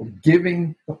 We're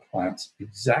giving the plants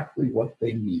exactly what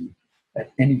they need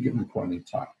at any given point in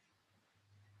time.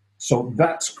 So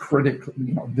that's critical.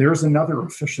 There's another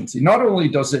efficiency. Not only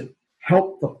does it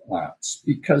help the plants,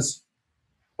 because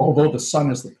although the sun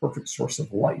is the perfect source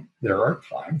of light, there are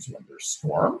times when there's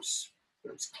storms,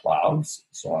 there's clouds,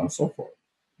 so on and so forth.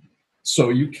 So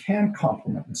you can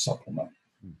complement and supplement,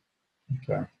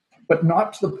 okay, but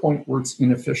not to the point where it's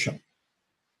inefficient.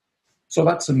 So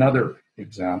that's another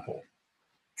example.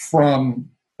 From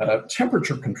a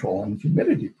temperature control and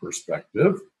humidity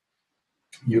perspective,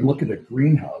 you look at a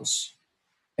greenhouse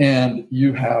and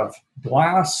you have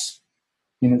glass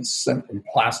and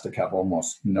plastic have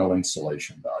almost no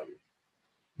insulation value.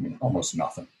 I mean, almost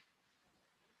nothing.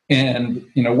 And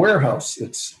in a warehouse,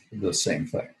 it's the same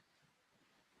thing.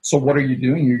 So what are you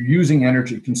doing? You're using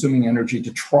energy, consuming energy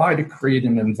to try to create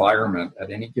an environment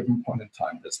at any given point in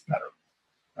time that's better,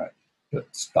 right?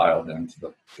 That's dialed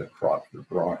into the crop you're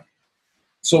growing.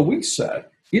 So we said,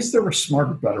 is there a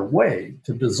smarter, better way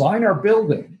to design our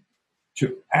building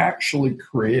to actually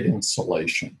create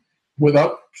insulation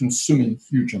without consuming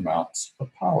huge amounts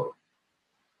of power?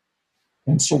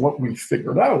 And so what we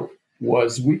figured out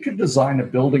was we could design a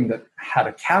building that had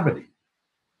a cavity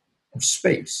of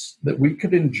space that we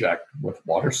could inject with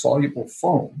water-soluble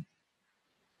foam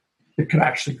that could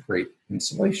actually create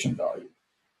insulation value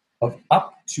of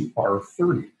up to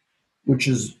R30, which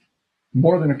is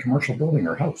more than a commercial building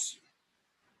or house.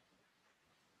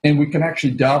 And we can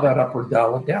actually dial that up or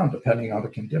dial it down depending on the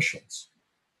conditions.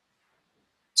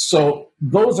 So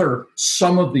those are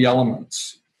some of the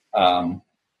elements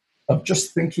of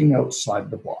just thinking outside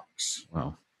the box.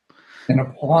 Wow. And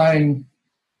applying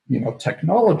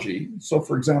technology. So,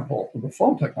 for example, the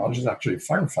foam technology is actually a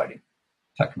firefighting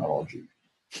technology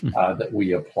that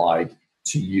we applied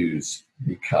to use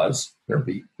because there have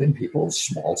been people,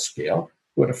 small scale,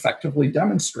 who had effectively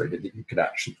demonstrated that you could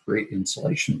actually create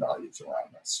insulation values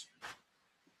around this.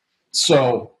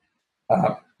 So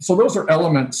those are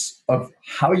elements of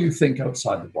how you think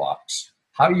outside the box,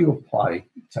 how you apply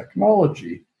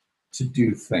technology to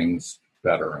do things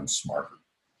better and smarter.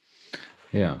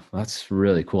 Yeah, that's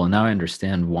really cool. And now I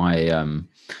understand why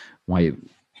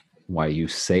you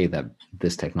say that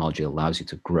this technology allows you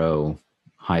to grow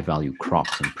high value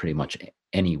crops in pretty much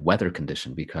any weather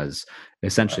condition, because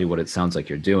essentially what it sounds like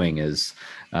you're doing is,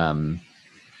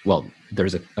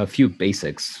 there's a few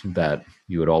basics that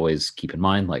you would always keep in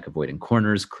mind, like avoiding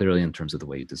corners clearly in terms of the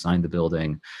way you design the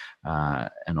building,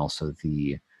 and also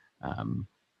the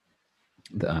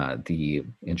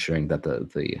ensuring that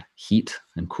the heat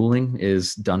and cooling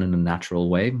is done in a natural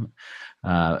way.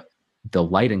 The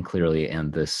lighting clearly,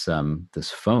 and this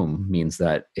foam means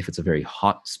that if it's a very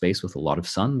hot space with a lot of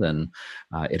sun, then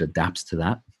it adapts to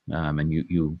that, and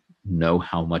you know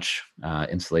how much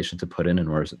insulation to put in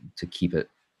order to keep it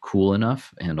cool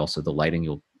enough. And also the lighting,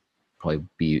 you'll probably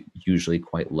be usually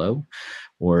quite low.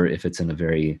 Or if it's in a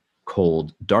very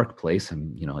cold, dark place,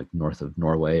 and like north of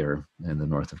Norway or in the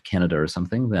north of Canada or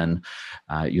something, then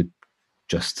you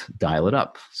just dial it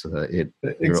up so that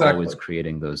you're always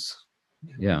creating those.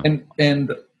 Yeah.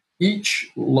 And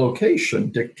each location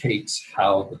dictates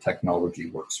how the technology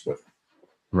works with,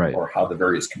 right, or how the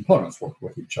various components work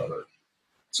with each other.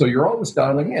 So you're always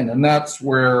dialing in, and that's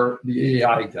where the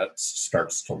AI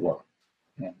starts to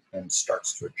learn and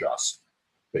starts to adjust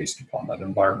based upon that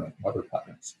environment, weather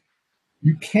patterns.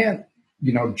 You can't,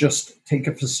 just take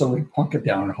a facility, plunk it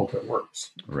down, and hope it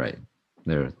works. Right.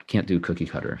 There can't do cookie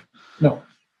cutter. No.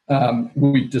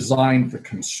 We designed the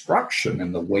construction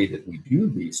and the way that we do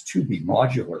these to be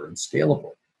modular and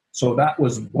scalable. So that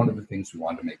was one of the things we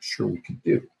wanted to make sure we could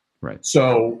do. Right.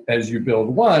 So as you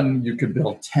build one, you could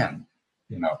build 10,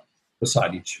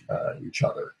 beside each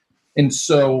other. And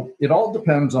so it all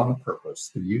depends on the purpose,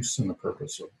 the use and the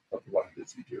purpose of what it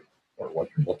is you do or what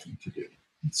you're looking to do.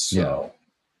 So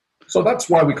that's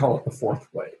why we call it the fourth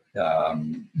way,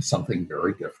 something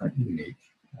very different, unique,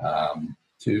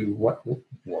 to what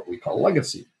we call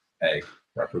legacy ag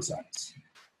represents.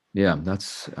 Yeah,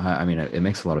 it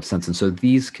makes a lot of sense. And so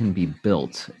these can be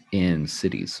built in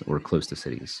cities or close to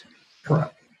cities.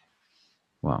 Correct.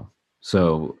 Wow.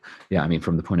 So, yeah,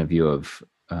 from the point of view of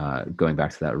going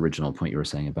back to that original point you were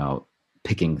saying about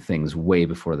picking things way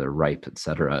before they're ripe, et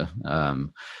cetera.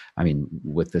 I mean,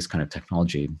 with this kind of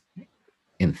technology,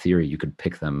 in theory, you could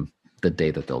pick them the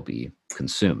day that they'll be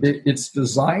consumed. It's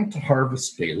designed to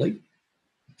harvest daily,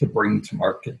 to bring to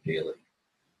market daily.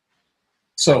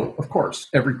 So, of course,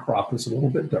 every crop is a little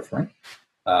bit different.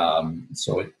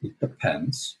 So it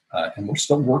depends. And we're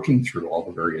still working through all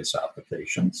the various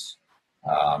applications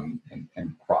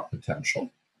and crop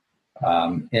potential.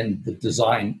 And the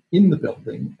design in the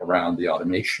building around the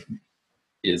automation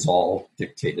is all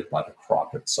dictated by the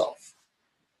crop itself.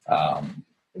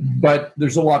 But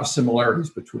there's a lot of similarities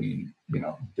between,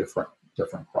 different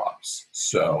crops.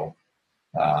 So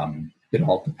it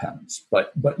all depends.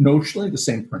 But notionally, the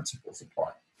same principles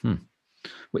apply.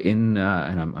 And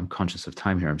I'm conscious of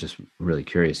time here. I'm just really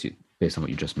curious, based on what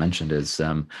you just mentioned, is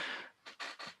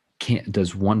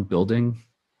does one building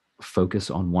focus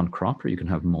on one crop, or you can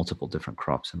have multiple different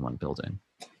crops in one building?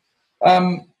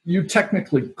 You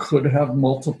technically could have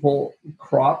multiple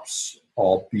crops,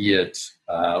 albeit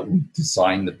we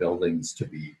design the buildings to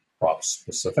be crop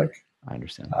specific. I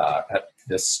understand. At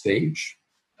this stage,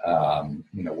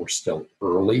 we're still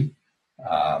early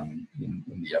in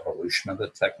the evolution of the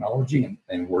technology,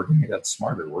 and we're going to get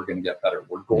smarter. We're going to get better.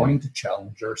 We're going to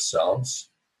challenge ourselves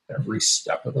every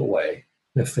step of the way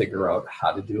to figure out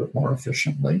how to do it more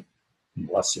efficiently and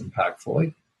less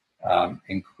impactfully,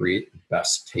 and create the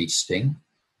best tasting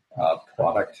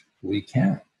product we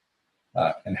can,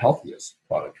 and healthiest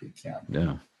product we can.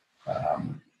 Yeah.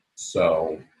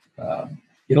 So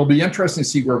it'll be interesting to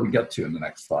see where we get to in the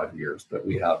next 5 years, but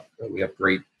we have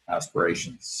great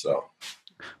aspirations. So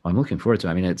I'm looking forward to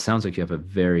it. I mean, it sounds like you have a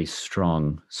very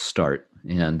strong start.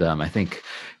 And I think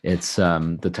it's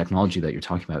the technology that you're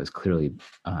talking about is clearly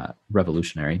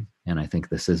revolutionary. And I think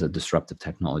this is a disruptive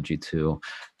technology to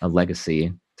a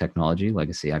legacy technology,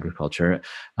 legacy agriculture.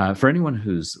 For anyone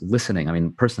who's listening, I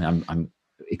mean, personally, I'm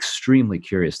extremely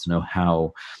curious to know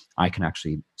how I can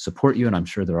actually support you. And I'm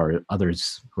sure there are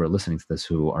others who are listening to this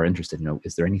who are interested.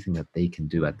 Is there anything that they can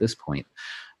do at this point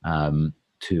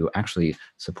to actually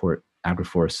support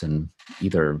AgriForce, and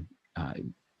either,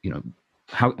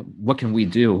 what can we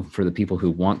do for the people who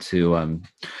want to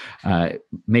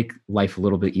make life a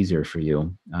little bit easier for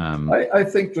you? I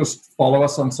think just follow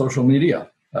us on social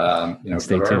media. Stay go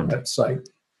to tuned. our website,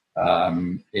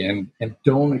 and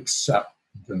don't accept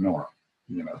the norm.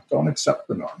 Don't accept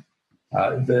the norm.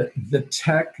 The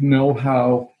tech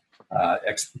know-how,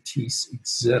 expertise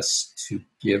exists to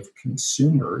give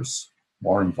consumers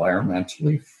more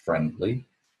environmentally friendly,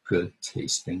 good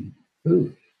tasting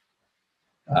food.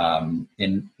 And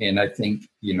I think,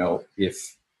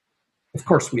 if, of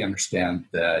course, we understand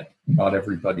that not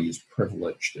everybody is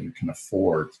privileged and can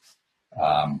afford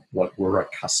what we're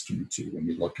accustomed to when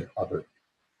we look at other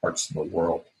parts of the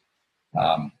world.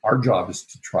 Our job is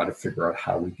to try to figure out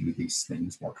how we do these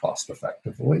things more cost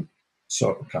effectively, so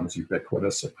it becomes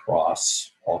ubiquitous across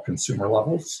all consumer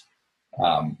levels.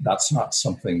 That's not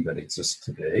something that exists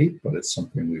today, but it's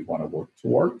something we want to work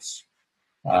towards.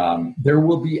 There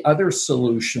will be other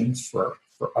solutions for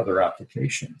other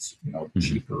applications,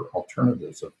 cheaper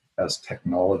alternatives as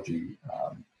technology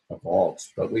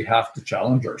evolves. But we have to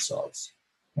challenge ourselves,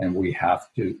 and we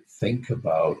have to think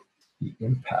about the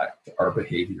impact our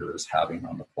behavior is having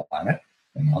on the planet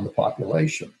and on the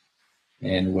population.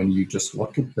 And when you just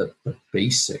look at the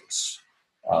basics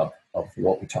of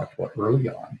what we talked about early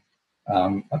on,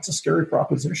 that's a scary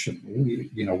proposition.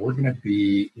 We're going to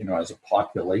be, as a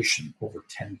population, over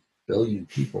 10 billion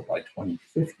people by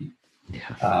 2050.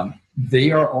 Yeah.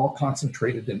 They are all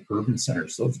concentrated in urban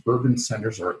centers. Those urban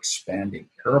centers are expanding.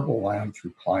 Arable land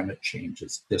through climate change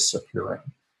is disappearing.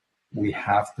 We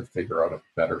have to figure out a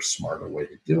better, smarter way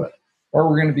to do it, or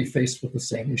we're going to be faced with the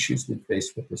same issues we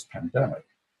faced with this pandemic.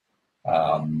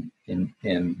 And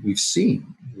we've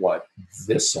seen what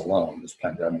this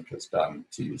pandemic has done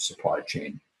to supply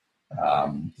chain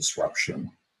disruption,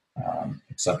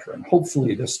 et cetera. And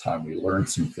hopefully this time we learn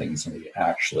some things and we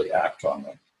actually act on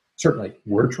them. Certainly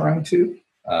we're trying to,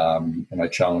 and I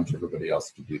challenge everybody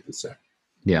else to do the same.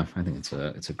 Yeah, I think it's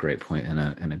a great point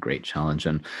and a great challenge.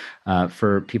 And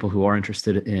for people who are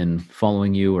interested in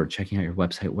following you or checking out your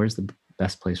website, where's the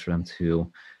best place for them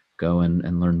to go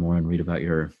and learn more and read about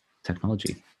your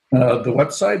technology? The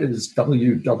website is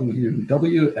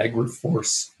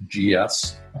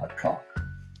www.agriforcegs.com.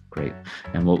 Great,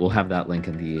 and we'll have that link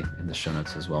in the show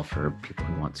notes as well for people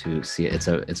who want to see it.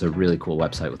 It's a really cool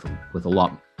website with a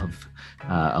lot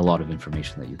of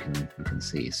information that you can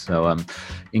see. So,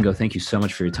 Ingo, thank you so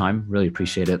much for your time. Really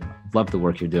appreciate it. Love the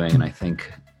work you're doing, and I think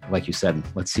like you said,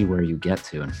 let's see where you get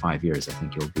to in 5 years. I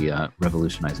think you'll be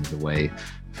revolutionizing the way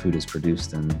food is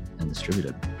produced and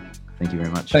distributed. Thank you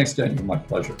very much. Thanks, Daniel. My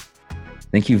pleasure.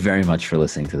 Thank you very much for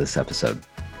listening to this episode.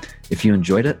 If you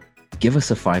enjoyed it, give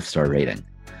us a 5-star rating.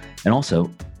 And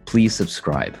also, please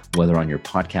subscribe, whether on your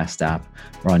podcast app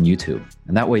or on YouTube.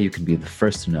 And that way you can be the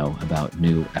first to know about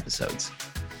new episodes.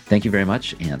 Thank you very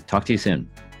much, and talk to you soon.